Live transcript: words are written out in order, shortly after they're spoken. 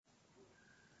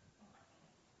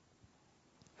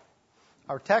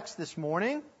Our text this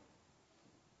morning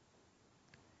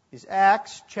is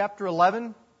Acts chapter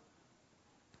 11,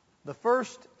 the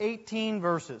first 18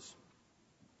 verses.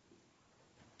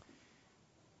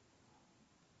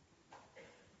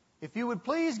 If you would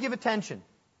please give attention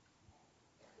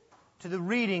to the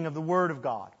reading of the Word of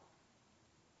God.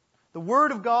 The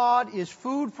Word of God is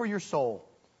food for your soul.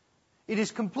 It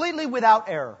is completely without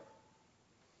error.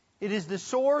 It is the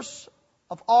source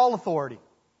of all authority.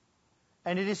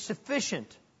 And it is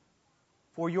sufficient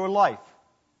for your life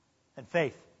and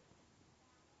faith.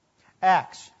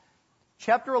 Acts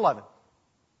chapter 11.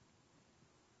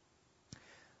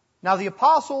 Now the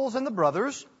apostles and the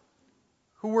brothers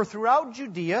who were throughout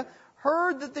Judea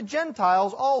heard that the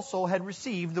Gentiles also had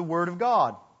received the word of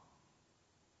God.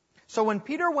 So when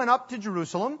Peter went up to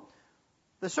Jerusalem,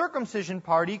 the circumcision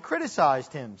party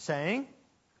criticized him, saying,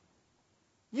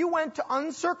 "You went to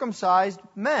uncircumcised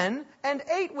men and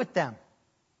ate with them."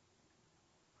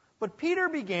 But Peter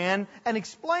began and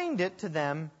explained it to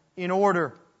them in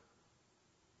order.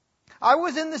 "I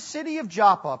was in the city of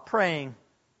Joppa praying,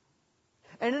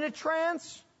 and in a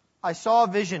trance I saw a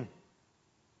vision.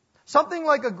 Something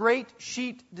like a great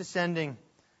sheet descending,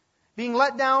 being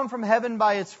let down from heaven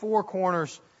by its four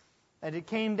corners, and it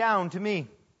came down to me.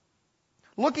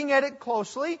 Looking at it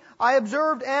closely, I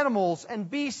observed animals and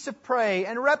beasts of prey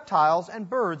and reptiles and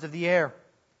birds of the air.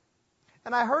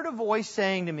 And I heard a voice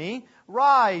saying to me,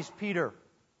 'Rise, Peter,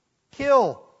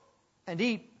 kill and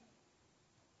eat.'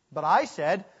 But I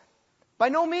said, 'By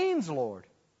no means, Lord,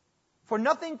 for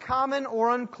nothing common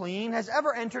or unclean has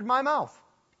ever entered my mouth.'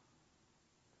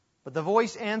 But the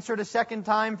voice answered a second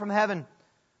time from heaven,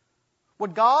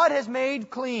 'What God has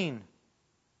made clean,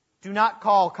 do not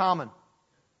call common.'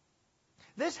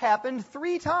 This happened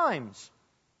 3 times,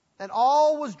 and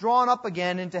all was drawn up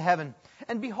again into heaven.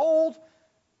 And behold,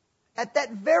 at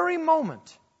that very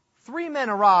moment, 3 men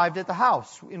arrived at the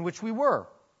house in which we were,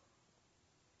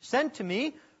 sent to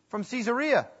me from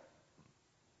Caesarea.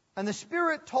 And the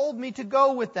Spirit told me to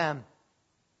go with them,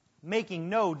 making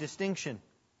no distinction.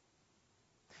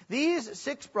 These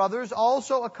 6 brothers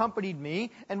also accompanied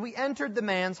me, and we entered the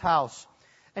man's house.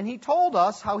 And he told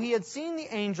us how he had seen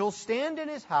the angel stand in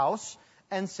his house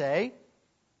and say,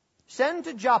 'Send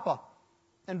to Joppa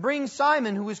and bring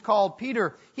Simon, who is called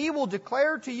Peter. He will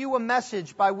declare to you a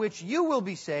message by which you will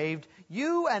be saved,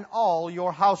 you and all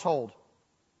your household.'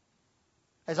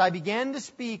 As I began to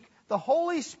speak, the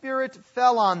Holy Spirit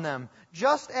fell on them,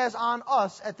 just as on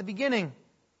us at the beginning.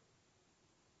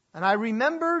 And I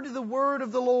remembered the word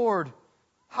of the Lord,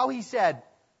 how he said,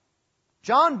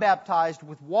 'John baptized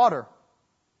with water,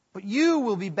 but you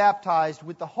will be baptized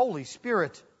with the Holy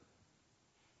Spirit.'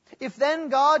 If then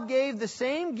God gave the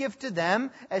same gift to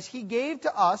them as he gave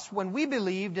to us when we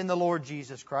believed in the Lord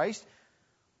Jesus Christ,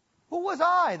 who was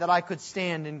I that I could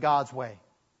stand in God's way?"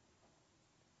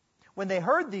 When they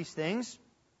heard these things,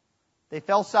 they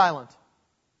fell silent,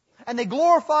 and they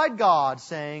glorified God,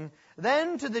 saying,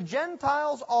 "Then to the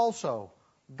Gentiles also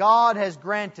God has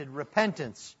granted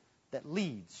repentance that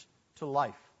leads to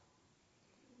life."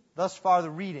 Thus far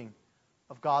the reading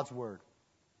of God's Word.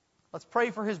 Let's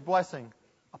pray for His blessing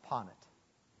upon it.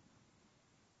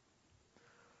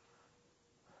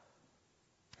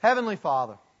 Heavenly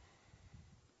Father,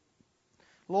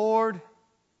 Lord,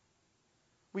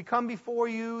 we come before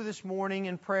you this morning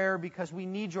in prayer because we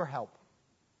need your help.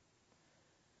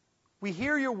 We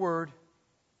hear your word,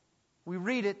 we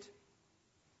read it,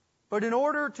 but in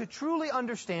order to truly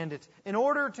understand it, in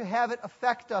order to have it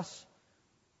affect us,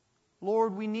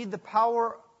 Lord, we need the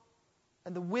power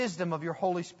and the wisdom of your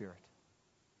Holy Spirit.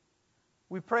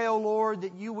 We pray, O Lord,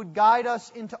 that you would guide us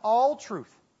into all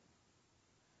truth.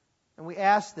 And we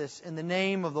ask this in the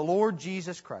name of the Lord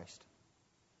Jesus Christ.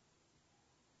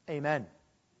 Amen.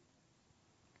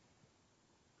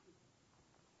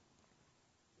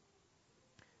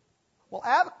 Well,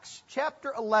 Acts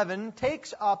chapter 11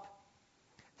 takes up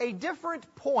a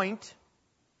different point,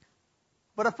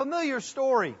 but a familiar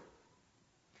story.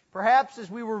 Perhaps as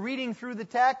we were reading through the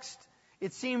text,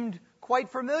 it seemed quite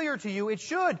familiar to you. It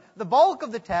should. The bulk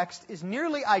of the text is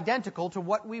nearly identical to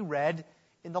what we read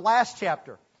in the last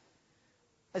chapter.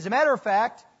 As a matter of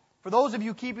fact, for those of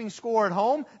you keeping score at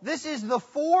home, this is the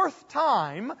 4th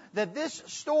time that this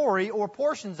story or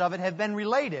portions of it have been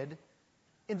related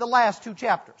in the last 2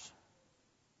 chapters.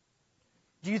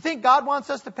 Do you think God wants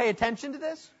us to pay attention to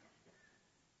this?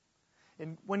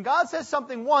 And when God says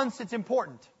something once, it's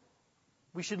important.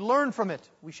 We should learn from it.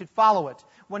 We should follow it.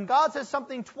 When God says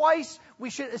something twice, we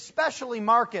should especially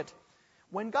mark it.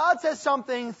 When God says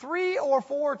something 3 or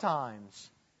 4 times,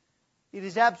 it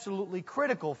is absolutely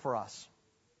critical for us.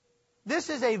 This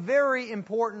is a very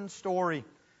important story.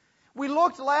 We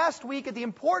looked last week at the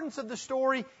importance of the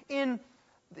story in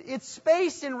its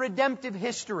space in redemptive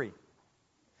history.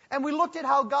 And we looked at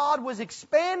how God was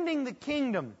expanding the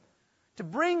kingdom to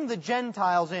bring the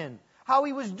Gentiles in. How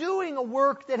He was doing a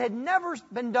work that had never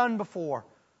been done before.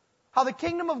 How the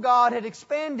kingdom of God had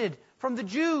expanded from the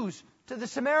Jews to the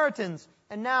Samaritans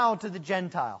and now to the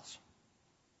Gentiles.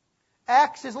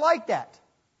 Acts is like that.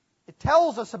 It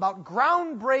tells us about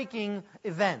groundbreaking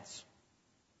events.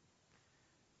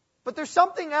 But there's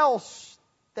something else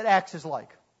that Acts is like.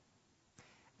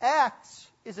 Acts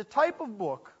is a type of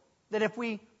book that if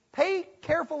we pay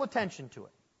careful attention to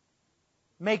it,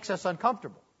 makes us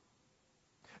uncomfortable.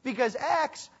 Because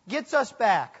Acts gets us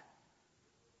back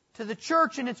to the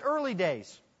church in its early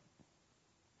days.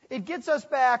 It gets us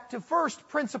back to first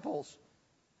principles.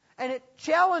 And it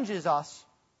challenges us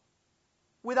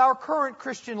with our current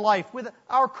Christian life, with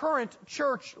our current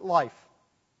church life.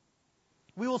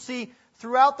 We will see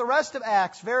throughout the rest of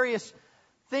Acts various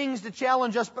things to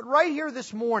challenge us, but right here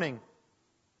this morning,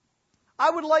 I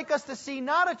would like us to see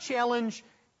not a challenge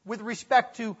with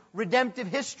respect to redemptive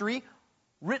history,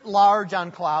 writ large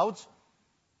on clouds,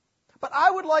 but I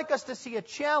would like us to see a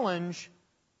challenge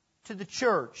to the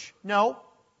church. No,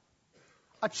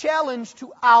 a challenge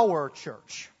to our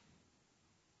church.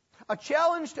 A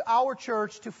challenge to our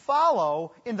church to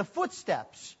follow in the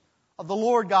footsteps of the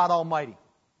Lord God Almighty.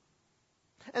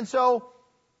 And so,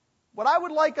 what I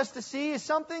would like us to see is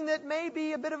something that may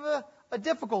be a bit of a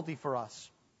difficulty for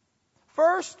us.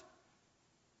 First,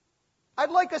 I'd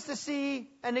like us to see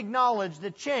and acknowledge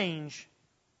that change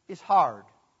is hard.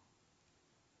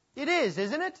 It is,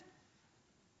 isn't it?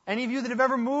 Any of you that have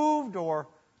ever moved or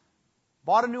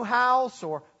bought a new house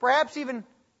or perhaps even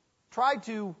tried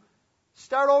to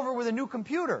start over with a new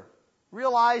computer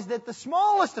realize that the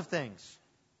smallest of things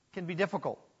can be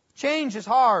difficult. Change is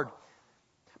hard.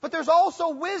 But there's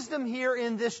also wisdom here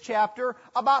in this chapter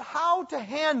about how to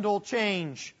handle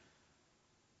change.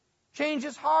 Change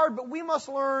is hard, but we must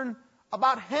learn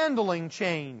about handling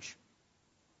change.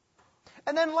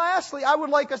 And then lastly, I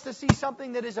would like us to see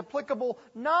something that is applicable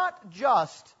not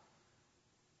just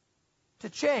to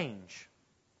change,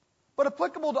 but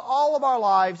applicable to all of our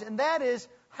lives, and that is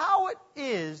how it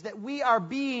is that we are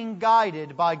being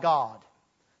guided by God.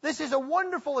 This is a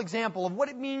wonderful example of what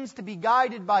it means to be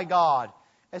guided by God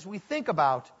as we think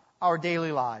about our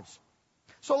daily lives.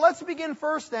 So let's begin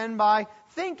first then by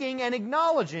thinking and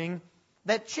acknowledging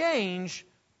that change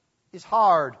is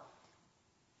hard.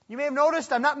 You may have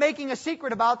noticed I'm not making a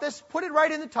secret about this. Put it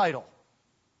right in the title.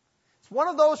 It's one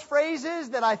of those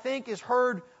phrases that I think is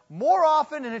heard more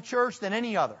often in a church than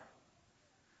any other.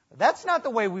 That's not the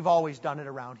way we've always done it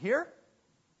around here.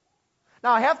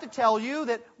 Now, I have to tell you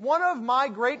that one of my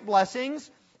great blessings,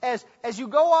 as you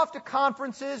go off to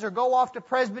conferences or go off to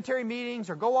presbytery meetings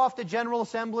or go off to General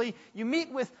Assembly, you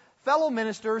meet with fellow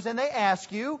ministers and they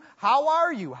ask you, how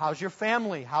are you? How's your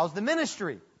family? How's the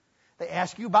ministry? They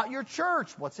ask you about your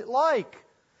church. What's it like?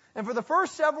 And for the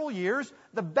first several years,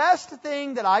 the best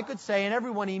thing that I could say, and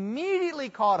everyone immediately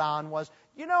caught on, was,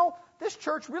 this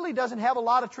church really doesn't have a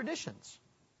lot of traditions.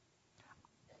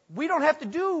 We don't have to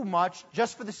do much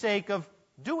just for the sake of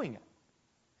doing it.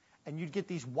 And you'd get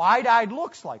these wide-eyed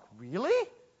looks like, really?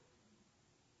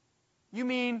 You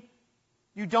mean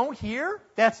you don't hear?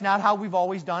 That's not how we've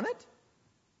always done it?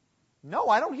 No,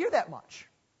 I don't hear that much.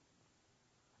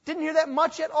 Didn't hear that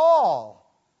much at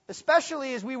all,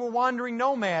 especially as we were wandering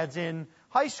nomads in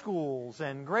high schools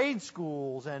and grade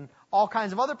schools and all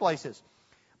kinds of other places.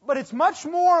 But it's much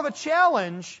more of a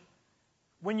challenge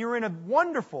when you're in a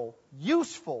wonderful,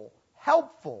 useful,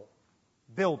 helpful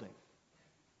building.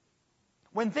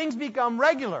 When things become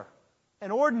regular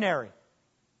and ordinary.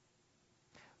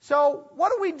 So,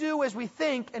 what do we do as we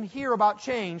think and hear about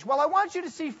change? Well, I want you to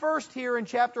see first here in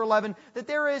chapter 11 that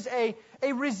there is a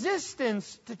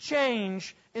resistance to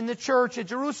change in the church at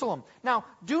Jerusalem. Now,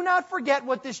 do not forget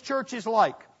what this church is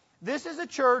like. This is a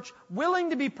church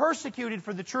willing to be persecuted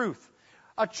for the truth.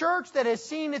 A church that has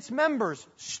seen its members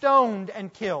stoned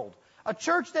and killed. A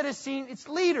church that has seen its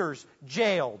leaders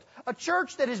jailed. A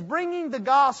church that is bringing the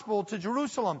gospel to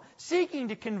Jerusalem, seeking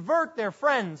to convert their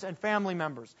friends and family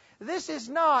members. This is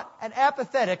not an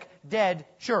apathetic, dead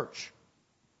church.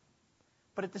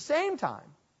 But at the same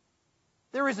time,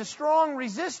 there is a strong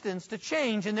resistance to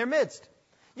change in their midst.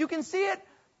 You can see it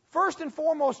first and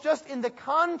foremost just in the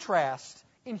contrast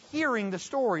in hearing the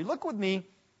story. Look with me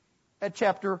at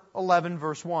chapter 11,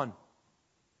 verse 1.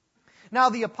 Now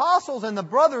the apostles and the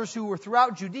brothers who were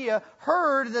throughout Judea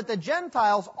heard that the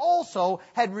Gentiles also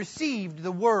had received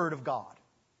the word of God.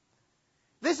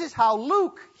 This is how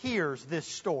Luke hears this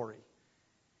story.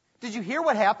 Did you hear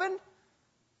what happened?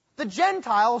 The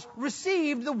Gentiles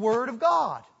received the Word of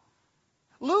God.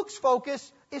 Luke's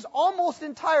focus is almost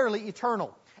entirely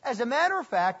eternal. As a matter of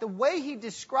fact, the way he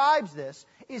describes this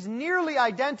is nearly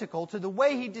identical to the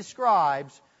way he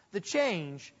describes the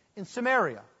change in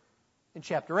Samaria in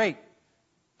chapter 8.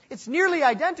 It's nearly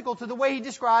identical to the way he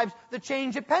describes the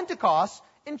change at Pentecost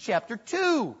in chapter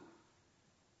 2.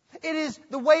 It is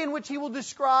the way in which he will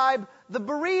describe the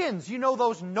Bereans. You know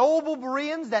those noble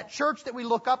Bereans, that church that we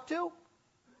look up to?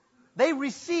 They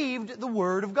received the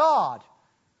Word of God.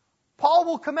 Paul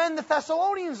will commend the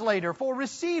Thessalonians later for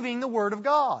receiving the Word of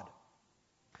God.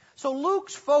 So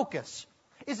Luke's focus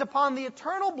is upon the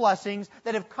eternal blessings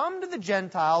that have come to the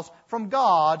Gentiles from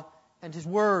God and His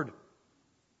Word.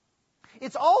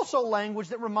 It's also language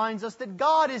that reminds us that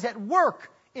God is at work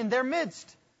in their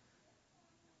midst.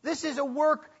 This is a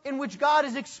work in which God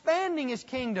is expanding His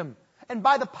kingdom, and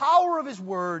by the power of His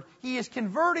Word, He is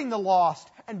converting the lost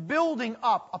and building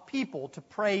up a people to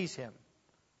praise Him.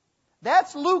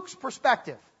 That's Luke's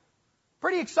perspective.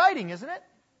 Pretty exciting, isn't it?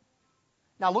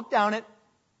 Now look down at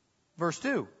verse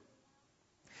 2.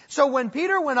 So when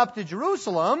Peter went up to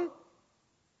Jerusalem,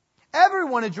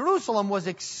 everyone in Jerusalem was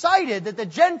excited that the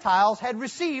Gentiles had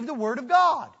received the Word of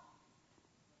God.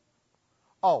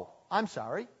 Oh, I'm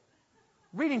sorry.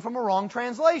 Reading from a wrong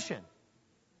translation.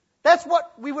 That's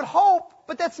what we would hope,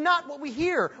 but that's not what we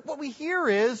hear. What we hear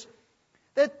is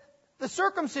that the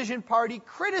circumcision party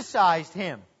criticized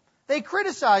him. They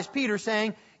criticized Peter,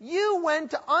 saying, "You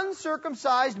went to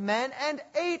uncircumcised men and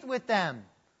ate with them."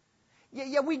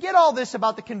 Yeah, we get all this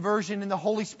about the conversion and the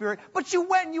Holy Spirit, but you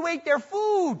went and you ate their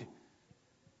food.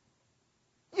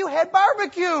 You had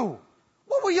barbecue.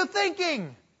 What were you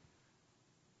thinking?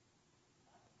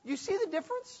 You see the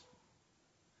difference?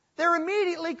 They're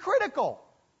immediately critical.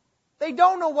 They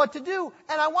don't know what to do.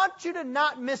 And I want you to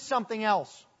not miss something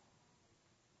else.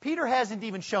 Peter hasn't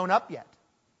even shown up yet.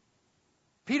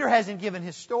 Peter hasn't given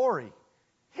his story.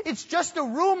 It's just a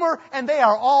rumor, and they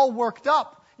are all worked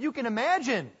up. You can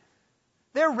imagine.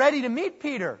 They're ready to meet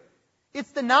Peter.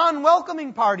 It's the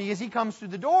non-welcoming party as he comes through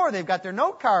the door. They've got their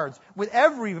note cards with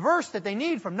every verse that they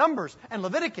need from Numbers and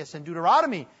Leviticus and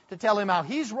Deuteronomy to tell him how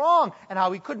he's wrong and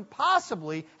how he couldn't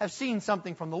possibly have seen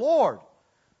something from the Lord.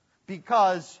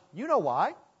 Because, you know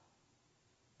why?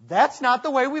 That's not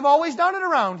the way we've always done it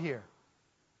around here.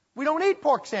 We don't eat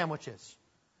pork sandwiches.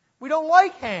 We don't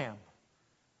like ham.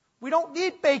 We don't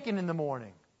eat bacon in the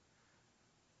morning.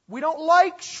 We don't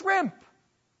like shrimp.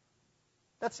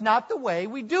 That's not the way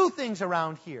we do things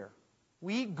around here.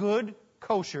 We eat good,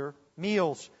 kosher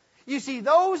meals. You see,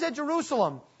 those at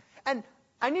Jerusalem, and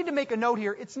I need to make a note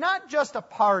here, it's not just a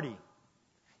party.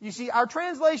 You see, our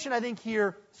translation, I think,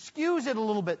 here skews it a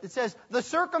little bit. It says, the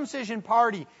circumcision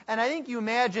party. And I think you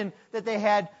imagine that they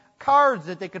had cards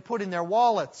that they could put in their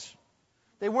wallets.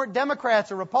 They weren't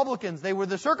Democrats or Republicans. They were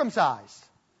the circumcised.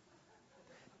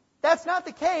 That's not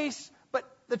the case, but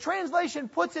the translation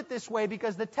puts it this way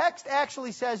because the text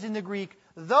actually says in the Greek,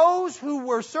 those who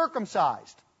were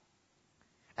circumcised.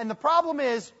 And the problem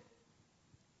is,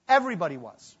 everybody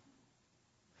was.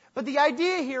 But the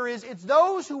idea here is it's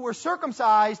those who were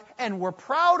circumcised and were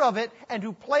proud of it and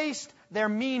who placed their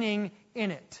meaning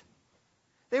in it.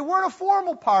 They weren't a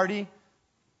formal party,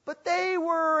 but they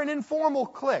were an informal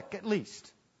clique at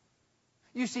least.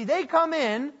 You see, they come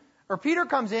in, or Peter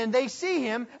comes in, they see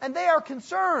him, and they are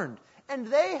concerned. And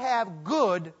they have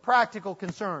good practical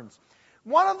concerns.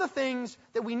 One of the things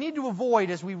that we need to avoid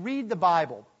as we read the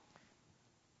Bible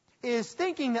is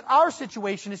thinking that our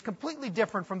situation is completely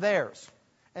different from theirs.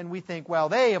 And we think, well,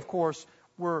 they, of course,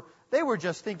 were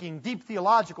just thinking deep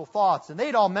theological thoughts, and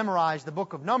they'd all memorized the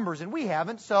book of Numbers, and we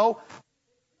haven't, so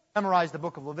memorize the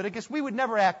book of Leviticus. We would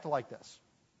never act like this.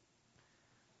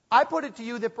 I put it to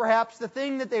you that perhaps the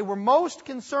thing that they were most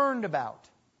concerned about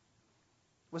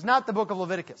was not the book of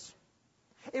Leviticus.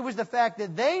 It was the fact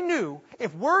that they knew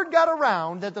if word got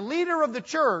around that the leader of the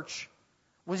church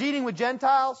was eating with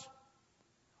Gentiles,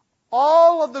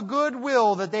 all of the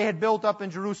goodwill that they had built up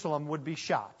in Jerusalem would be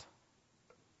shot.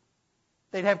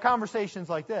 They'd have conversations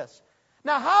like this.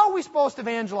 Now, how are we supposed to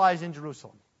evangelize in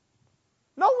Jerusalem?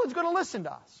 No one's going to listen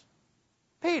to us.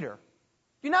 Peter,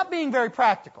 you're not being very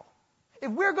practical. If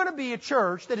we're going to be a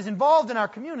church that is involved in our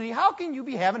community, how can you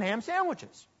be having ham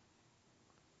sandwiches?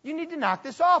 You need to knock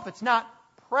this off. It's not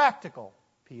practical,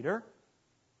 Peter.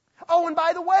 Oh, and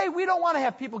by the way, we don't want to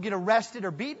have people get arrested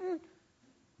or beaten.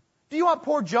 Do you want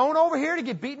poor Joan over here to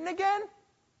get beaten again?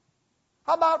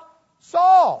 How about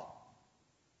Saul?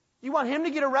 You want him to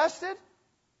get arrested?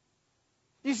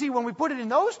 You see, when we put it in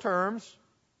those terms,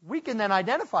 we can then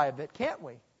identify a bit, can't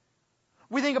we?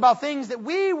 We think about things that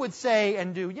we would say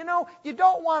and do. You know, you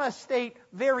don't want to state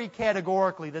very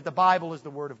categorically that the Bible is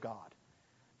the Word of God.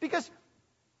 Because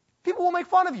people will make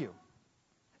fun of you.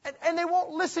 And they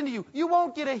won't listen to you. You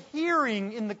won't get a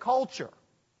hearing in the culture.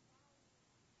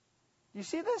 You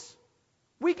see this?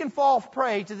 We can fall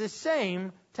prey to this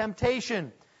same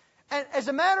temptation. And as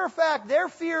a matter of fact, their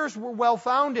fears were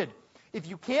well-founded. If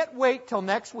you can't wait till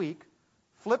next week,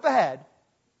 flip ahead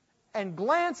and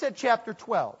glance at chapter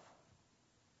 12,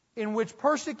 in which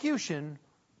persecution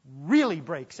really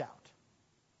breaks out.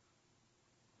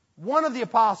 One of the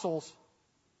apostles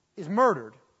is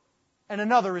murdered, and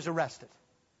another is arrested.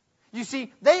 You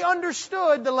see, they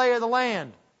understood the lay of the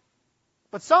land.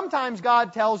 But sometimes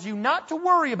God tells you not to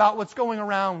worry about what's going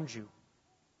around you,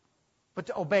 but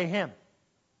to obey Him.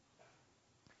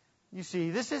 You see,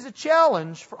 this is a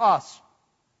challenge for us.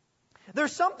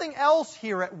 There's something else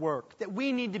here at work that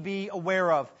we need to be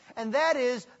aware of, and that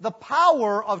is the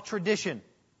power of tradition.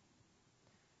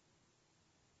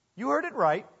 You heard it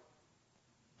right.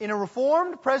 In a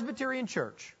Reformed Presbyterian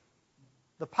church,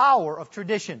 the power of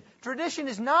tradition. Tradition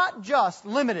is not just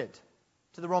limited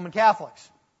to the Roman Catholics.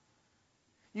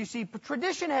 You see,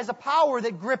 tradition has a power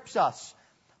that grips us,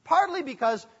 partly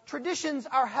because traditions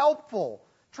are helpful.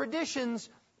 Traditions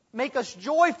make us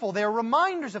joyful. They are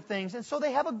reminders of things, and so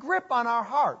they have a grip on our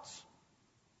hearts.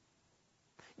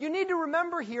 You need to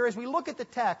remember here, as we look at the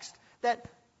text, that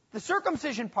the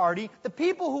circumcision party, the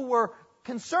people who were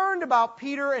concerned about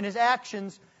Peter and his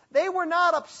actions, they were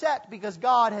not upset because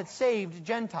God had saved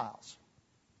Gentiles.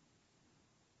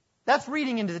 That's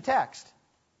reading into the text.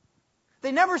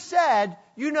 They never said,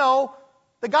 you know,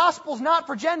 the gospel's not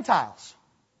for Gentiles.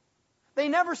 They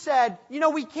never said, you know,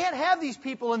 we can't have these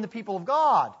people in the people of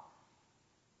God.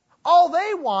 All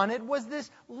they wanted was this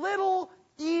little,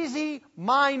 easy,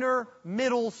 minor,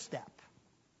 middle step.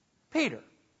 Peter,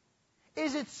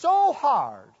 is it so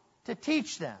hard to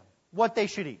teach them what they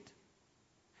should eat?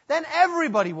 Then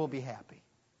everybody will be happy.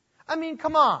 I mean,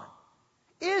 come on.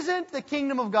 Isn't the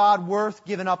kingdom of God worth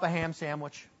giving up a ham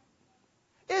sandwich?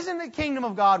 Isn't the kingdom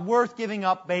of God worth giving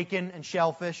up bacon and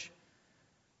shellfish?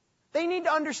 They need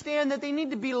to understand that they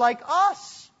need to be like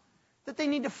us. That they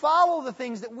need to follow the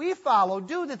things that we follow,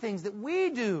 do the things that we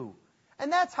do.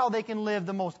 And that's how they can live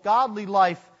the most godly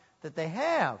life that they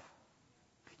have.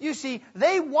 You see,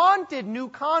 they wanted new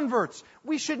converts.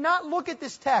 We should not look at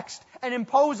this text and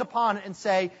impose upon it and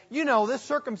say, you know, this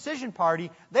circumcision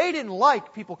party, they didn't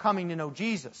like people coming to know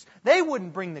Jesus. They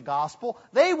wouldn't bring the gospel.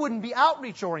 They wouldn't be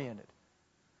outreach-oriented.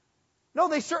 No,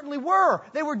 they certainly were.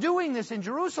 They were doing this in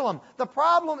Jerusalem. The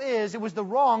problem is, it was the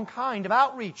wrong kind of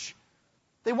outreach.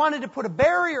 They wanted to put a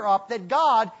barrier up that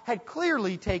God had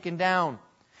clearly taken down.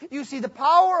 You see, the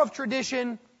power of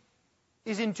tradition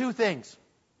is in two things.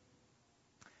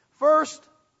 First,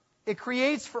 it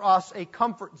creates for us a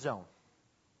comfort zone.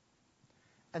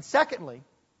 And secondly,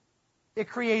 it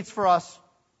creates for us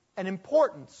an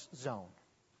importance zone.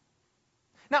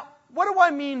 Now, what do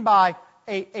I mean by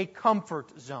a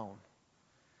comfort zone?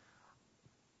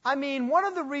 I mean, one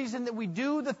of the reasons that we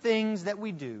do the things that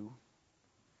we do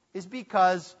is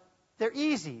because they're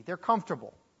easy, they're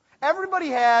comfortable. Everybody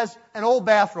has an old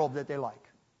bathrobe that they like,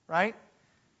 right?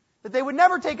 That they would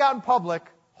never take out in public,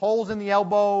 holes in the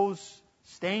elbows,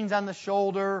 stains on the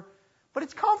shoulder, but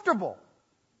it's comfortable,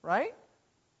 right?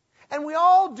 And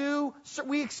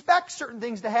we expect certain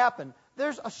things to happen.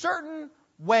 There's a certain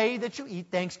way that you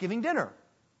eat Thanksgiving dinner,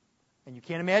 and you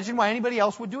can't imagine why anybody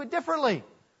else would do it differently.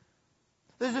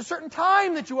 There's a certain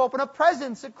time that you open up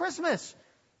presents at Christmas.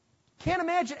 Can't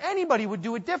imagine anybody would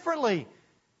do it differently.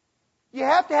 You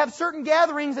have to have certain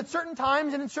gatherings at certain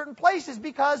times and in certain places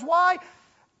because why?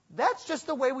 That's just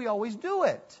the way we always do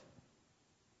it.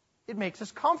 It makes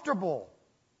us comfortable.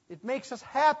 It makes us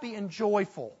happy and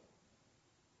joyful.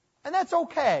 And that's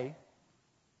okay,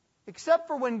 except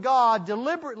for when God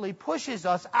deliberately pushes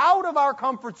us out of our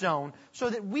comfort zone so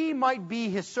that we might be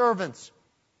His servants.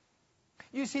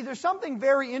 You see, there's something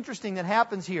very interesting that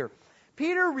happens here.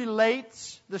 Peter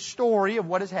relates the story of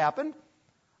what has happened.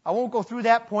 I won't go through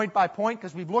that point by point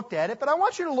because we've looked at it, but I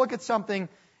want you to look at something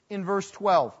in verse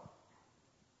 12.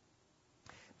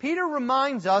 Peter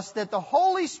reminds us that the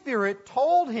Holy Spirit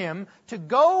told him to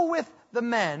go with the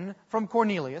men from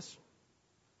Cornelius,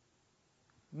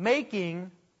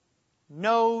 making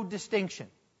no distinction.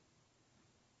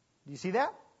 Do you see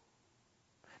that?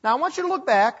 Now I want you to look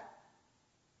back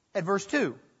at verse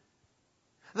 2.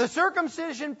 The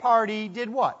circumcision party did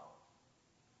what?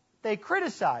 They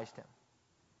criticized him.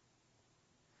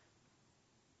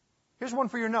 Here's one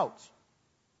for your notes.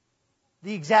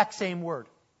 The exact same word.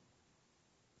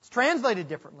 It's translated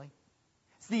differently.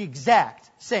 It's the exact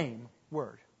same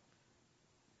word.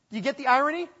 Do you get the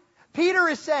irony? Peter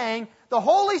is saying, the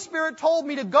Holy Spirit told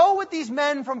me to go with these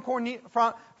men from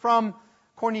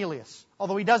Cornelius,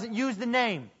 although he doesn't use the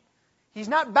name. He's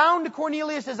not bound to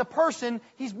Cornelius as a person.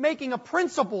 He's making a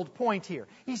principled point here.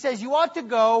 He says you ought to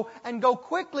go and go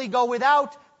quickly, go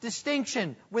without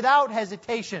distinction, without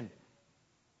hesitation.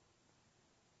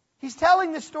 He's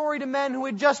telling the story to men who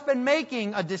had just been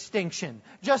making a distinction,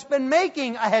 just been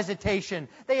making a hesitation.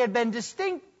 They had been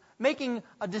making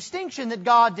a distinction that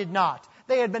God did not.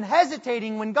 They had been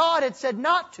hesitating when God had said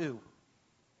not to.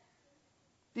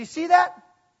 Do you see that?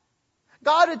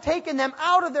 God had taken them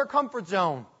out of their comfort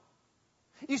zone.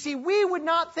 You see, we would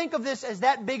not think of this as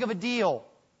that big of a deal.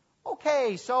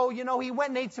 Okay, so, he went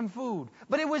and ate some food.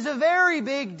 But it was a very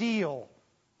big deal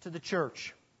to the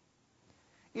church.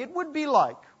 It would be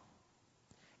like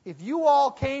if you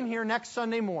all came here next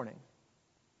Sunday morning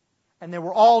and there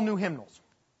were all new hymnals.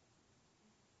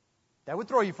 That would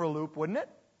throw you for a loop, wouldn't it?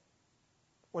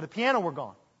 Or the piano were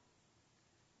gone.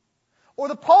 Or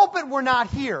the pulpit were not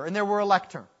here and there were a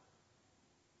lectern.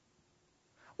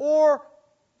 Or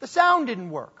the sound didn't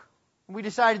work and we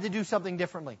decided to do something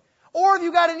differently. Or if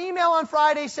you got an email on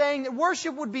Friday saying that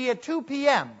worship would be at 2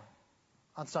 p.m.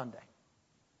 on Sunday.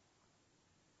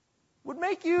 Would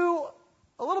make you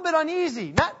a little bit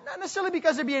uneasy. Not necessarily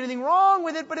because there'd be anything wrong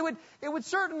with it, but it would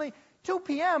certainly, 2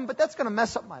 p.m., but that's going to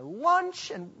mess up my lunch.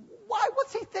 And why?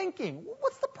 What's he thinking?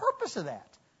 What's the purpose of that?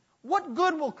 What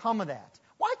good will come of that?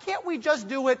 Why can't we just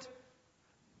do it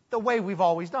the way we've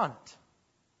always done it?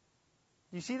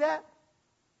 You see that?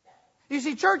 You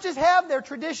see, churches have their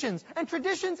traditions, and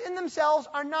traditions in themselves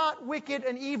are not wicked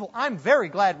and evil. I'm very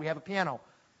glad we have a piano.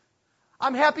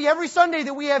 I'm happy every Sunday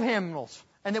that we have hymnals,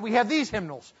 and that we have these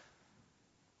hymnals.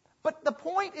 But the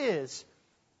point is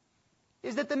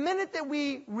that the minute that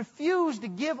we refuse to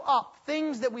give up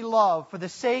things that we love for the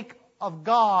sake of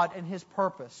God and His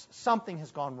purpose, something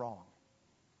has gone wrong.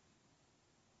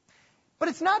 But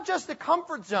it's not just the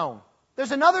comfort zone.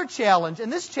 There's another challenge,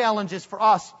 and this challenge is for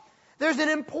us. There's an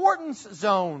importance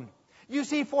zone. You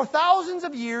see, for thousands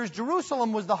of years,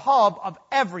 Jerusalem was the hub of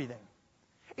everything.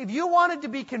 If you wanted to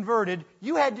be converted,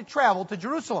 you had to travel to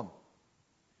Jerusalem.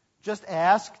 Just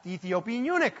ask the Ethiopian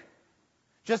eunuch.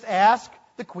 Just ask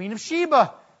the Queen of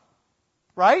Sheba.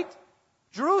 Right?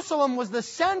 Jerusalem was the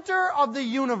center of the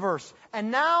universe.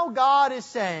 And now God is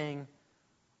saying,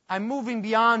 I'm moving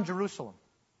beyond Jerusalem.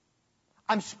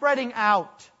 I'm spreading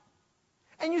out.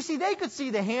 And you see, they could see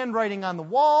the handwriting on the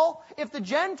wall. If the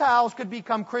Gentiles could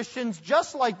become Christians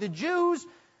just like the Jews,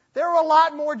 there are a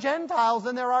lot more Gentiles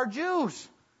than there are Jews.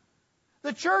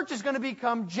 The church is going to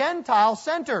become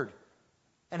Gentile-centered.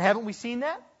 And haven't we seen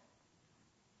that?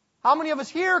 How many of us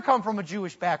here come from a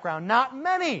Jewish background? Not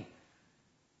many.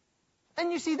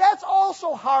 And you see, that's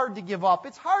also hard to give up.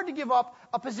 It's hard to give up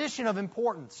a position of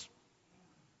importance.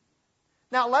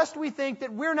 Now, lest we think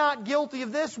that we're not guilty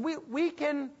of this, we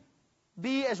can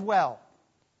be as well.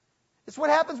 It's what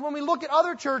happens when we look at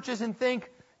other churches and think,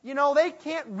 they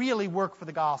can't really work for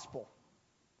the gospel.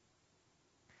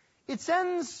 It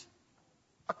sends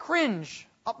a cringe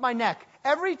up my neck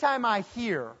every time I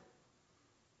hear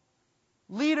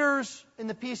leaders in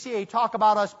the PCA talk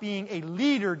about us being a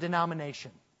leader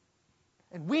denomination.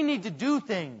 And we need to do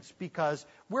things because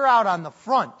we're out on the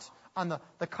front, on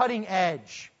the cutting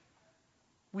edge.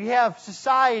 We have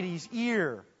society's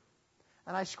ear.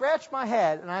 And I scratch my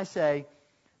head and I say,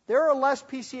 there are less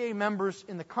PCA members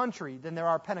in the country than there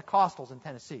are Pentecostals in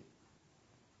Tennessee.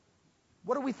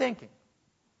 What are we thinking?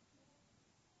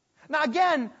 Now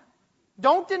again,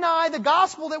 don't deny the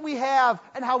gospel that we have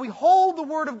and how we hold the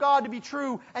Word of God to be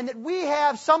true and that we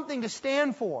have something to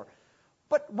stand for.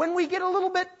 But when we get a little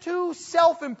bit too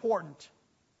self-important,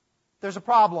 there's a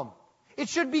problem. It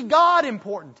should be God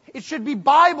important. It should be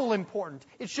Bible important.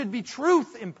 It should be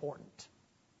truth important.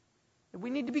 And we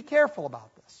need to be careful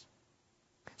about this.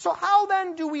 So how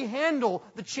then do we handle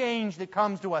the change that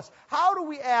comes to us? How do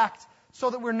we act so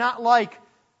that we're not like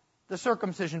the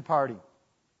circumcision party?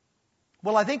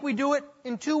 Well, I think we do it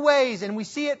in two ways, and we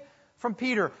see it from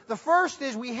Peter. The first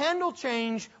is we handle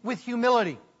change with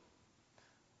humility.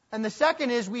 And the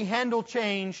second is we handle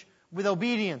change with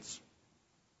obedience.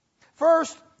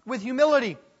 First, with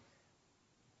humility.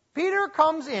 Peter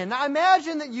comes in. Now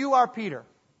imagine that you are Peter.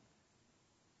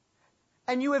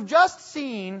 And you have just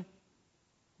seen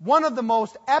one of the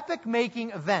most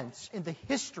epic-making events in the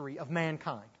history of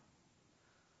mankind.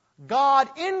 God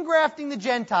ingrafting the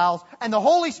Gentiles and the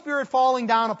Holy Spirit falling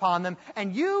down upon them,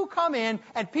 and you come in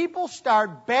and people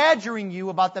start badgering you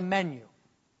about the menu.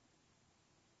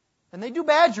 And they do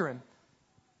badger him.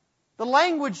 The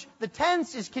language, the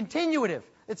tense is continuative.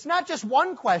 It's not just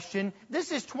one question.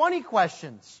 This is 20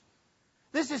 questions.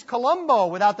 This is Columbo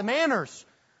without the manners.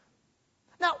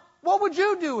 Now, what would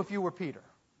you do if you were Peter?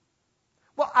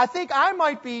 Well, I think I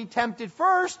might be tempted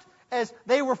first, as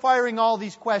they were firing all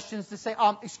these questions, to say,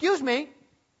 excuse me,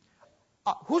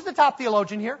 who's the top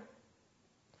theologian here?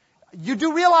 You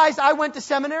do realize I went to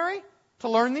seminary to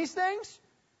learn these things?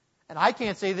 And I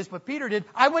can't say this, but Peter did.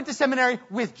 I went to seminary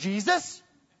with Jesus.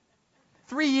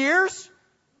 3 years.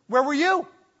 Where were you?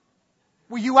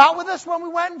 Were you out with us when we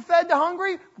went and fed the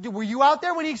hungry? Were you out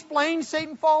there when he explained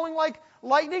Satan falling like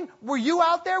lightning? Were you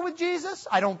out there with Jesus?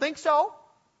 I don't think so.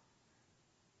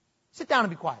 Sit down and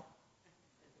be quiet.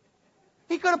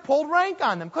 He could have pulled rank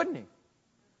on them, couldn't he?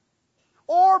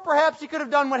 Or perhaps he could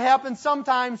have done what happens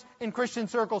sometimes in Christian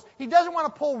circles. He doesn't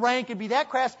want to pull rank and be that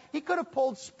crass. He could have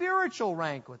pulled spiritual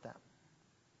rank with them.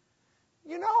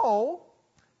 You know,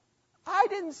 I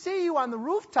didn't see you on the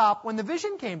rooftop when the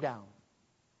vision came down.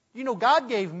 You know, God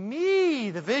gave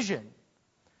me the vision.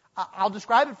 I'll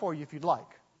describe it for you if you'd like.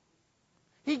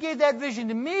 He gave that vision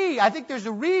to me. I think there's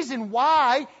a reason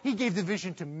why He gave the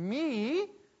vision to me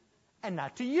and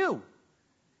not to you.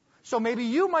 So maybe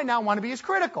you might not want to be as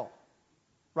critical.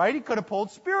 Right? He could have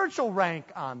pulled spiritual rank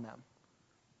on them.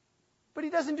 But He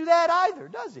doesn't do that either,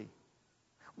 does He?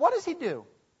 What does He do?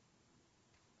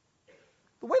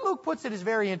 The way Luke puts it is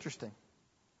very interesting.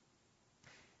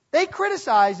 They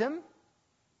criticize Him,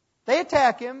 they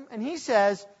attack Him, and He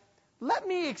says, let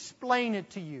me explain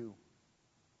it to you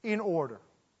in order.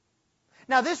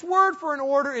 Now, this word for an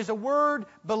order is a word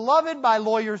beloved by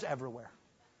lawyers everywhere.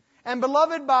 And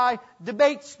beloved by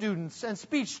debate students and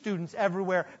speech students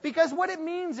everywhere. Because what it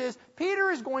means is,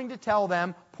 Peter is going to tell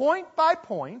them, point by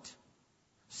point,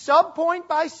 sub-point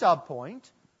by sub-point,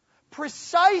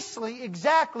 precisely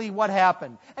exactly what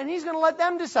happened. And he's going to let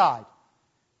them decide.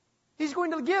 He's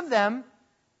going to give them,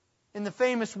 in the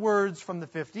famous words from the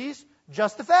 50s,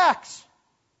 just the facts.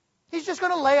 He's just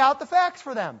going to lay out the facts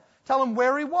for them. Tell them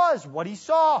where he was, what he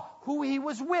saw, who he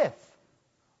was with,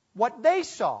 what they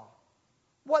saw,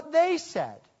 what they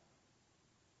said.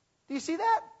 Do you see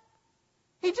that?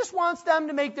 He just wants them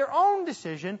to make their own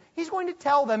decision. He's going to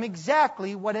tell them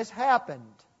exactly what has happened.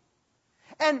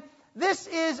 And this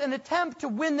is an attempt to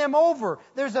win them over.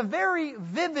 There's a very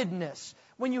vividness.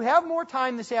 When you have more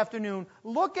time this afternoon,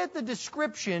 look at the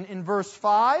description in verse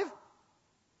 5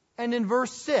 and in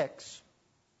verse 6.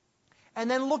 And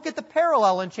then look at the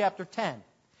parallel in chapter 10.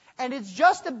 And it's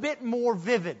just a bit more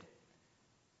vivid.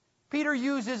 Peter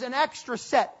uses an extra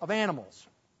set of animals.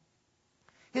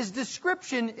 His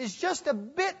description is just a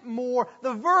bit more,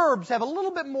 the verbs have a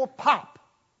little bit more pop.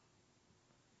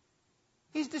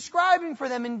 He's describing for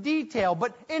them in detail,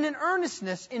 but in an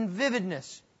earnestness, in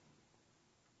vividness.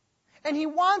 And he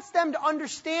wants them to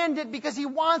understand it because he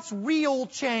wants real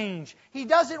change. He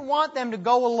doesn't want them to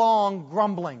go along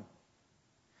grumbling.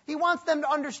 He wants them to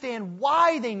understand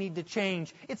why they need to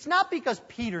change. It's not because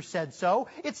Peter said so.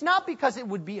 It's not because it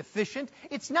would be efficient.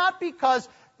 It's not because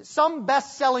some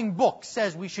best-selling book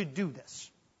says we should do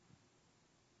this.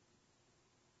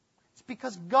 It's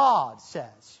because God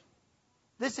says,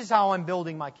 this is how I'm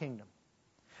building my kingdom.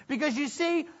 Because you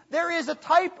see, there is a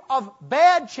type of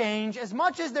bad change as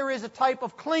much as there is a type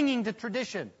of clinging to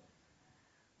tradition.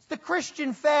 It's the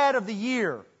Christian fad of the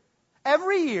year.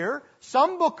 Every year,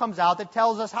 some book comes out that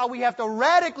tells us how we have to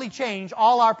radically change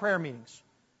all our prayer meetings.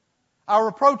 Our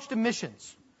approach to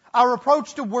missions. Our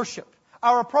approach to worship.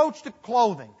 Our approach to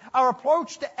clothing. Our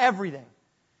approach to everything.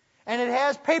 And it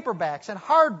has paperbacks and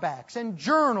hardbacks and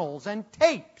journals and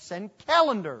tapes and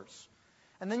calendars.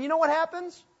 And then you know what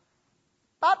happens?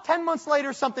 About 10 months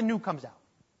later, something new comes out.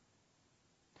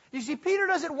 You see, Peter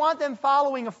doesn't want them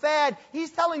following a fad. He's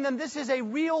telling them this is a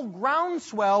real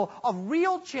groundswell of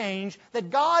real change that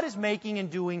God is making and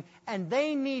doing, and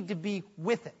they need to be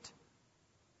with it.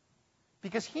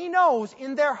 Because He knows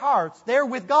in their hearts they're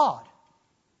with God.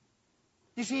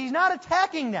 You see, He's not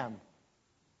attacking them.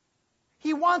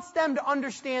 He wants them to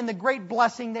understand the great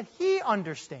blessing that He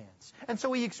understands. And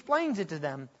so He explains it to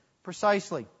them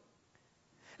precisely.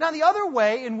 Now, the other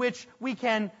way in which we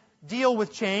can deal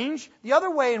with change, the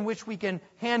other way in which we can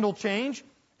handle change,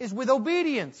 is with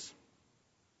obedience.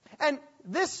 And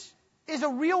this is a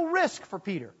real risk for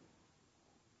Peter.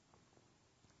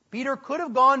 Peter could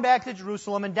have gone back to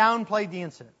Jerusalem and downplayed the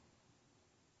incident.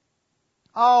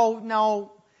 Oh,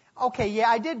 no. Okay, yeah,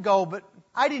 I did go, but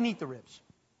I didn't eat the ribs.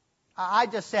 I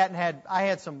just sat and I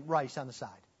had some rice on the side.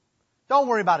 Don't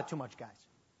worry about it too much, guys.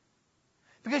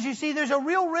 Because you see, there's a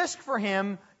real risk for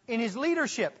him in his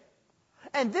leadership.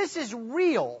 And this is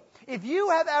real. If you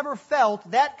have ever felt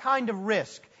that kind of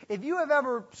risk, If you have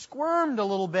ever squirmed a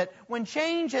little bit when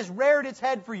change has reared its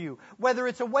head for you, whether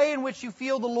it's a way in which you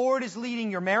feel the Lord is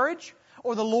leading your marriage,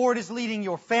 or the Lord is leading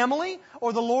your family,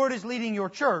 or the Lord is leading your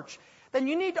church, then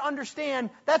you need to understand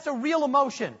that's a real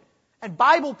emotion. And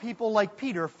Bible people like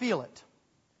Peter feel it.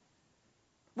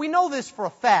 We know this for a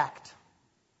fact,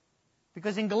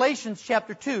 because in Galatians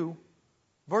chapter 2,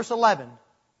 verse 11,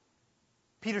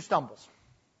 Peter stumbles.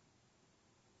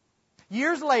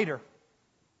 Years later,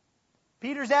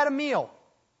 Peter's at a meal,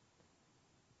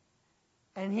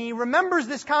 and he remembers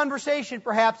this conversation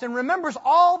perhaps, and remembers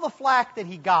all the flack that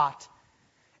he got.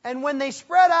 And when they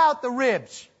spread out the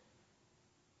ribs,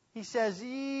 he says,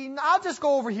 I'll just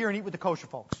go over here and eat with the kosher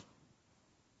folks.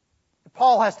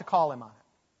 Paul has to call him on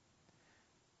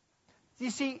it.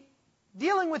 You see,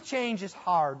 dealing with change is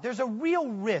hard. There's a real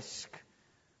risk.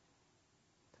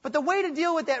 But the way to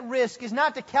deal with that risk is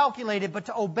not to calculate it, but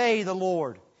to obey the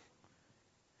Lord.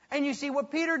 And you see,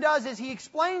 what Peter does is he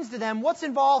explains to them what's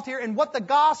involved here and what the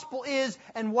gospel is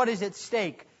and what is at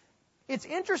stake. It's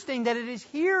interesting that it is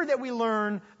here that we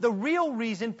learn the real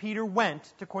reason Peter went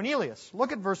to Cornelius.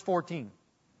 Look at verse 14.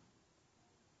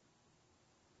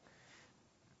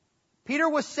 Peter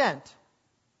was sent,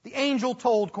 the angel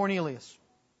told Cornelius,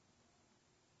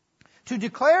 to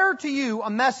declare to you a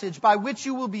message by which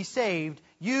you will be saved,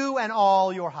 you and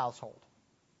all your household.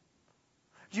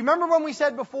 Do you remember when we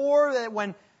said before that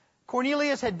when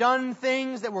Cornelius had done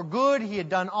things that were good, he had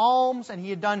done alms, and he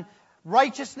had done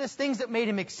righteousness, things that made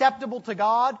him acceptable to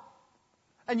God?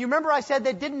 And you remember I said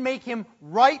that didn't make him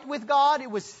right with God.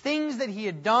 It was things that he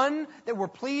had done that were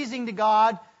pleasing to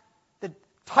God, the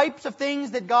types of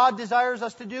things that God desires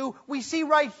us to do. We see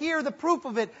right here the proof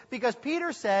of it, because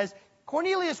Peter says,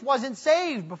 Cornelius wasn't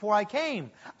saved before I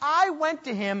came. I went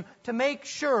to him to make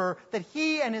sure that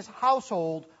he and his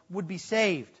household would be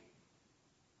saved.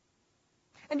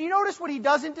 And do you notice what he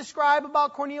doesn't describe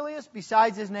about Cornelius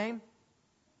besides his name?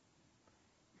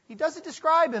 He doesn't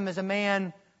describe him as a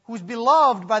man who's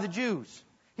beloved by the Jews.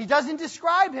 He doesn't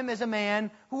describe him as a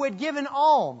man who had given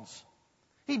alms.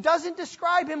 He doesn't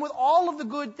describe him with all of the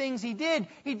good things he did.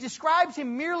 He describes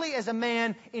him merely as a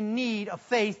man in need of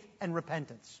faith and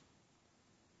repentance.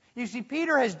 You see,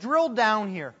 Peter has drilled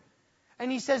down here, and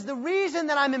he says, the reason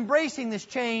that I'm embracing this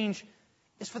change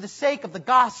is for the sake of the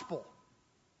gospel.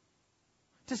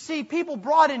 To see people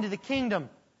brought into the kingdom,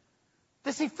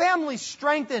 to see families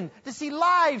strengthened, to see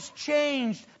lives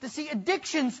changed, to see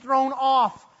addictions thrown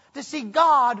off, to see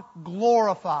God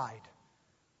glorified.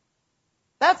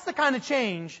 That's the kind of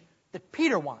change that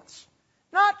Peter wants.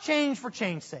 Not change for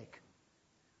change's sake.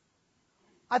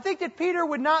 I think that Peter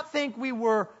would not think we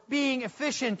were being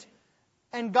efficient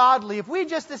and godly if we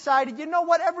just decided, you know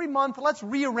what, every month let's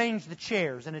rearrange the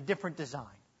chairs in a different design.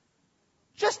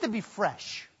 Just to be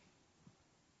fresh.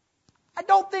 I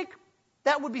don't think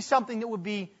that would be something that would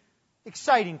be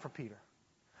exciting for Peter.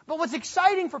 But what's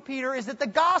exciting for Peter is that the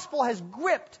gospel has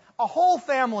gripped a whole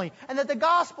family, and that the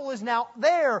gospel is now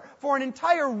there for an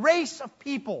entire race of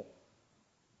people.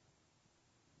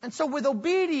 And so with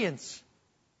obedience,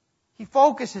 he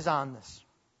focuses on this.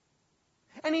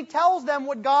 And he tells them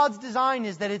what God's design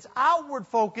is, that it's outward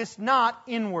focused, not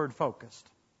inward focused.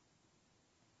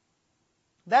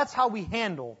 That's how we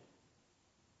handle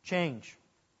change.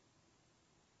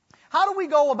 How do we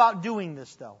go about doing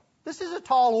this, though? This is a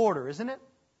tall order, isn't it?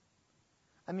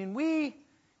 I mean,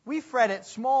 we fret at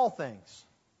small things.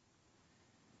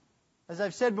 As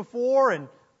I've said before, and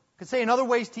could say in other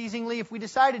ways teasingly, if we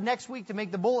decided next week to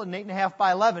make the bulletin 8.5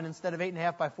 by 11 instead of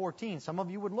 8.5 by 14, some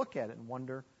of you would look at it and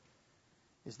wonder,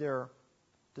 does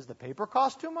the paper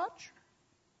cost too much?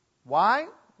 Why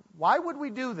would we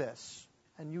do this?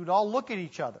 And you'd all look at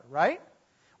each other, right?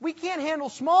 We can't handle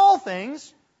small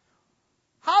things.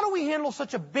 How do we handle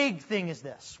such a big thing as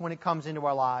this when it comes into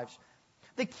our lives?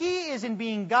 The key is in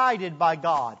being guided by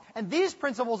God. And these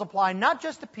principles apply not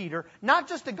just to Peter, not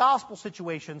just to gospel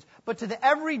situations, but to the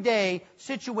everyday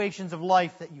situations of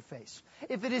life that you face.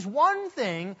 If it is one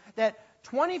thing that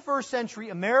 21st century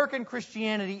American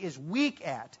Christianity is weak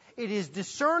at, it is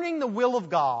discerning the will of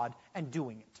God and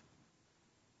doing it.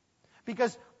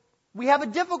 Because we have a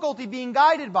difficulty being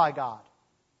guided by God.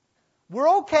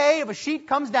 We're okay if a sheet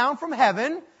comes down from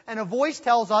heaven and a voice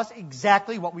tells us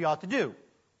exactly what we ought to do.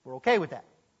 We're okay with that.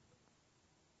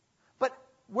 But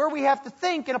where we have to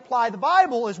think and apply the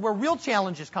Bible is where real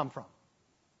challenges come from.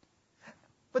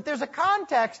 But there's a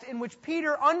context in which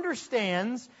Peter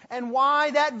understands and why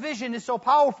that vision is so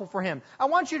powerful for him. I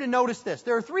want you to notice this.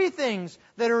 There are three things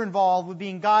that are involved with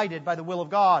being guided by the will of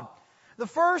God. The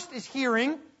first is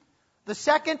hearing, the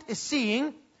second is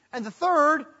seeing, and the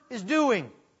third is doing.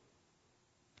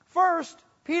 First,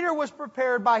 Peter was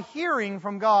prepared by hearing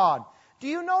from God. Do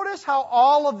you notice how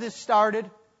all of this started?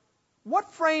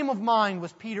 What frame of mind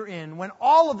was Peter in when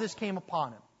all of this came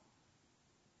upon him?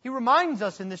 He reminds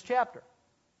us in this chapter.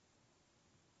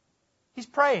 He's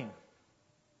praying.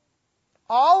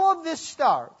 All of this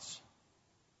starts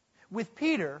with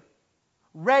Peter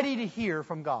ready to hear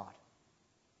from God,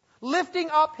 lifting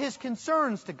up his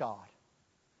concerns to God,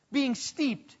 being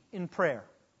steeped in prayer.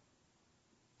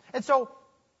 And so,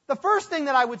 the first thing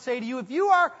that I would say to you, if you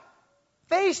are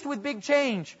faced with big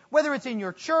change, whether it's in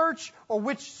your church or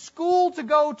which school to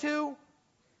go to,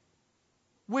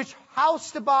 which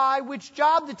house to buy, which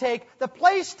job to take, the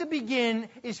place to begin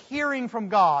is hearing from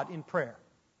God in prayer.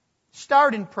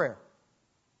 Start in prayer.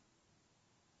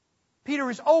 Peter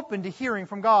is open to hearing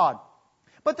from God.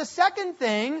 But the second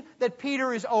thing that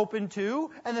Peter is open to,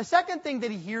 and the second thing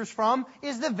that he hears from,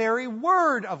 is the very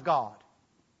Word of God.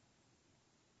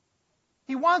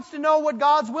 He wants to know what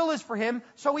God's will is for him,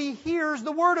 so he hears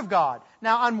the Word of God.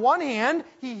 Now, on one hand,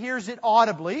 he hears it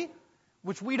audibly,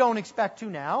 which we don't expect to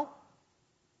now.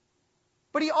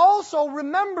 But he also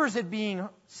remembers it being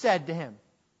said to him.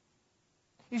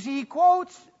 You see, he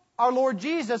quotes our Lord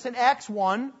Jesus in Acts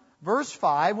 1, verse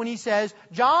 5, when he says,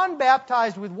 John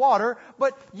baptized with water,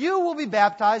 but you will be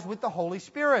baptized with the Holy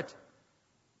Spirit.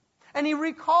 And he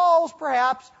recalls,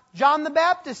 perhaps, John the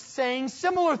Baptist saying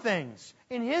similar things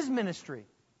in his ministry.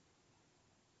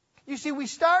 You see, we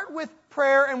start with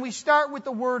prayer and we start with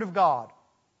the Word of God.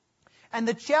 And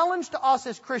the challenge to us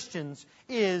as Christians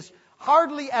is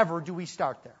hardly ever do we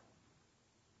start there.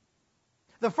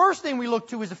 The first thing we look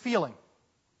to is a feeling.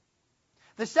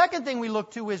 The second thing we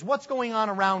look to is what's going on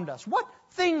around us. What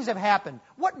things have happened?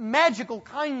 What magical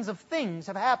kinds of things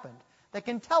have happened that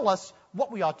can tell us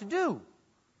what we ought to do?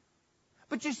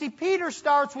 But you see, Peter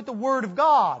starts with the Word of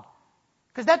God,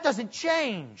 because that doesn't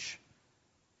change.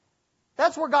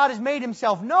 That's where God has made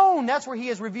Himself known. That's where He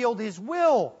has revealed His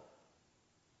will.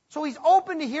 So he's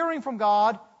open to hearing from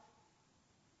God,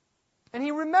 and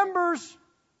he remembers,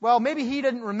 well, maybe he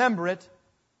didn't remember it,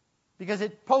 because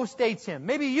it postdates him.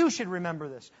 Maybe you should remember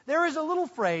this. There is a little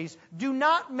phrase, do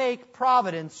not make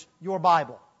providence your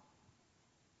Bible.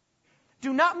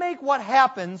 Do not make what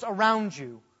happens around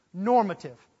you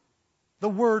normative, the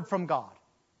Word from God.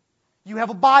 You have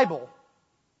a Bible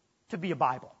to be a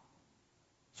Bible.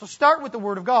 So start with the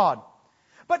Word of God.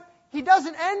 But he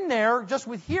doesn't end there just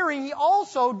with hearing, he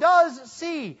also does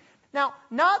see. Now,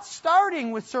 not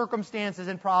starting with circumstances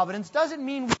and providence doesn't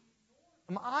mean we ignore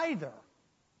them either.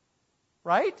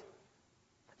 Right?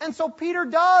 And so Peter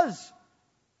does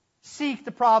seek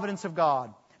the providence of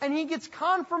God. And he gets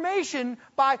confirmation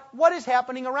by what is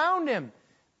happening around him.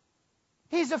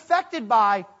 He's affected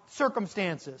by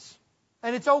circumstances.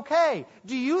 And it's okay.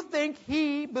 Do you think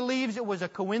he believes it was a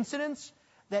coincidence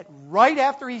that right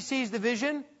after he sees the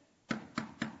vision,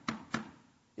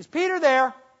 is Peter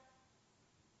there?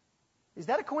 Is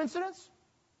that a coincidence?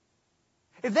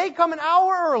 If they come an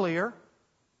hour earlier,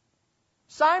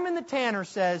 Simon the tanner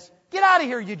says, get out of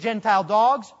here, you Gentile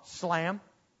dogs. Slam.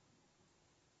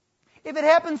 If it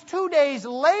happens 2 days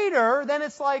later, then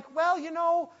it's like, well, you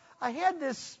know, I had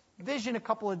this vision a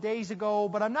couple of days ago,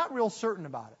 but I'm not real certain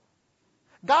about it.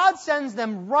 God sends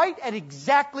them right at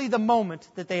exactly the moment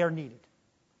that they are needed.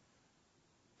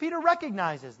 Peter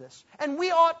recognizes this. And we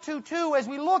ought to too, as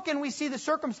we look and we see the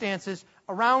circumstances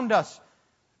around us.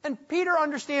 And Peter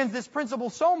understands this principle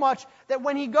so much that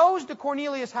when he goes to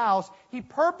Cornelius' house, he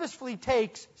purposefully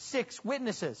takes 6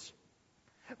 witnesses.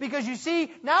 Because you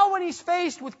see, now when he's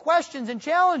faced with questions and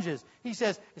challenges, he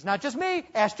says, it's not just me,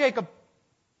 ask Jacob.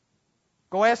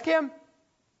 Go ask him.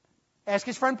 Ask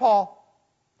his friend Paul.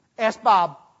 Ask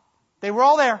Bob. They were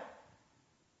all there.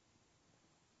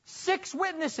 6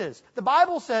 witnesses. The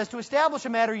Bible says to establish a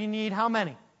matter you need how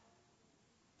many?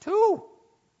 2.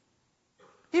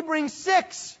 He brings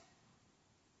 6.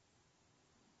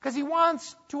 Because he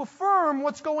wants to affirm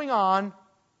what's going on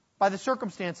by the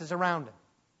circumstances around him.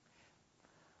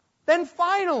 Then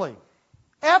finally,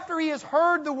 after he has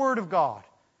heard the Word of God,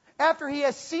 after he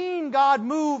has seen God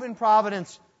move in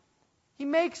providence, he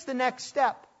makes the next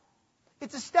step.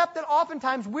 It's a step that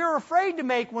oftentimes we're afraid to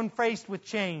make when faced with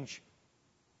change.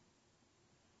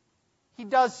 He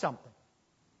does something.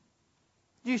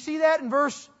 Do you see that in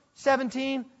verse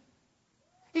 17?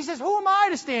 He says, who am I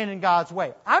to stand in God's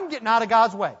way? I'm getting out of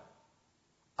God's way.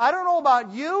 I don't know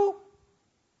about you,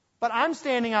 but I'm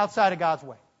standing outside of God's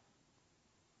way.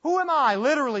 Who am I,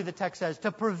 literally the text says,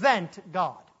 to prevent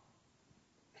God?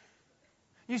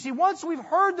 You see, once we've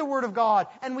heard the Word of God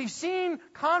and we've seen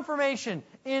confirmation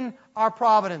in our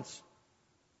providence,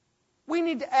 we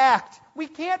need to act. We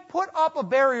can't put up a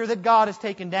barrier that God has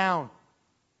taken down.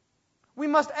 We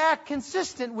must act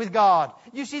consistent with God.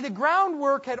 You see, the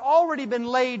groundwork had already been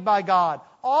laid by God.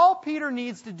 All Peter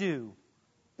needs to do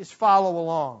is follow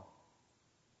along.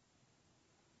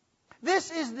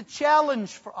 This is the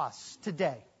challenge for us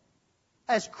today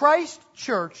as Christ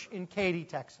Church in Katy,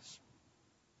 Texas.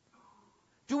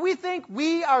 Do we think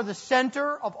we are the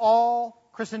center of all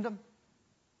Christendom?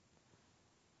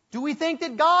 Do we think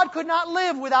that God could not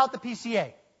live without the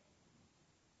PCA?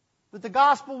 That the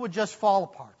gospel would just fall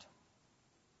apart?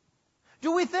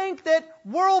 Do we think that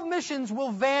world missions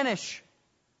will vanish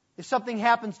if something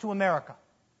happens to America?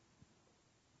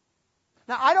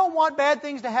 Now, I don't want bad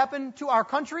things to happen to our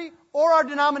country or our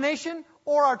denomination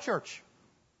or our church.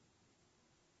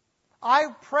 I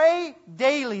pray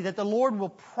daily that the Lord will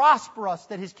prosper us,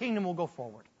 that His kingdom will go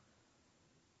forward.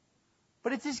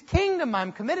 But it's His kingdom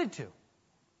I'm committed to.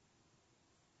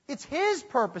 It's His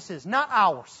purposes, not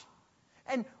ours.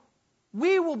 And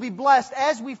we will be blessed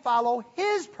as we follow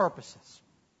His purposes.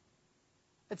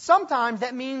 And sometimes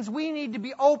that means we need to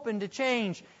be open to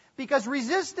change, because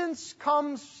resistance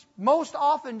comes most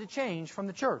often to change from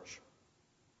the church.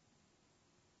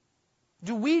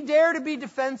 Do we dare to be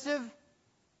defensive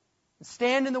and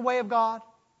stand in the way of God?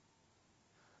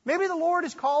 Maybe the Lord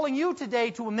is calling you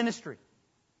today to a ministry.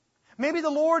 Maybe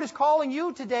the Lord is calling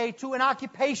you today to an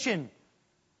occupation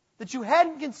that you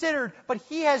hadn't considered, but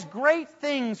He has great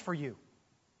things for you.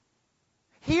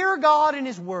 Hear God in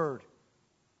His Word.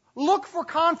 Look for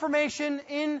confirmation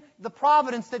in the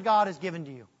providence that God has given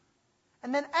to you.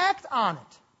 And then act on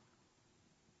it.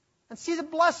 And see the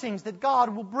blessings that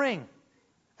God will bring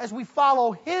as we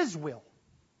follow His will,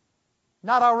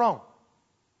 not our own.